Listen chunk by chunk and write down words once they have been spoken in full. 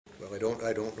Well, I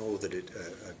don't know that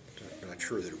I'm not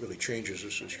sure that it really changes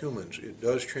us as humans. It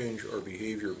does change our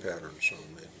behavior patterns some.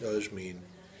 It does mean,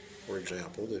 for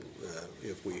example, that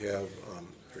if we have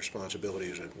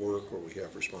responsibilities at work or we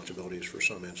have responsibilities for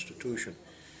some institution,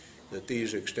 that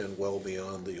these extend well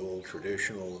beyond the old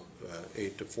traditional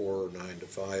 8 to 4 or 9 to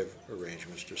 5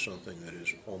 arrangements to something that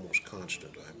is almost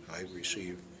constant. I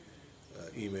receive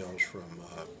emails from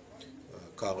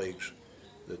colleagues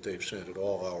that they've sent at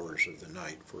all hours of the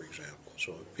night, for example.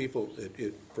 So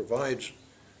it provides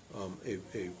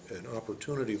an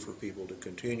opportunity for people to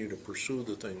continue to pursue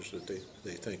the things that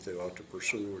they think they ought to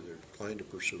pursue or they're inclined to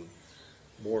pursue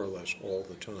more or less all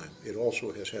the time. It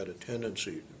also has had a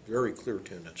tendency, very clear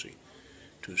tendency,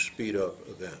 to speed up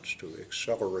events, to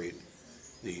accelerate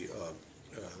the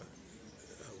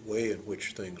way in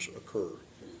which things occur.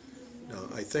 Now,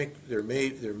 I think there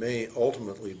may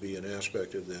ultimately be an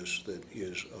aspect of this that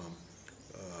is,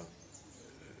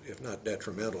 if not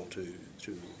detrimental to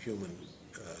human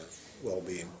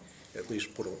well-being, at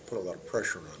least put a lot of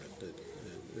pressure on it.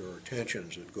 That there are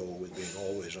tensions that go with being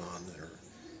always on that are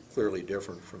clearly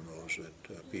different from those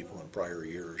that people in prior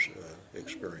years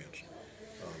experienced.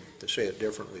 To say it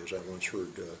differently, as I once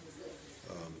heard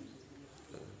a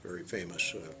very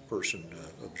famous person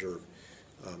observe,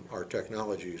 our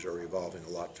technologies are evolving a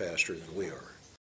lot faster than we are.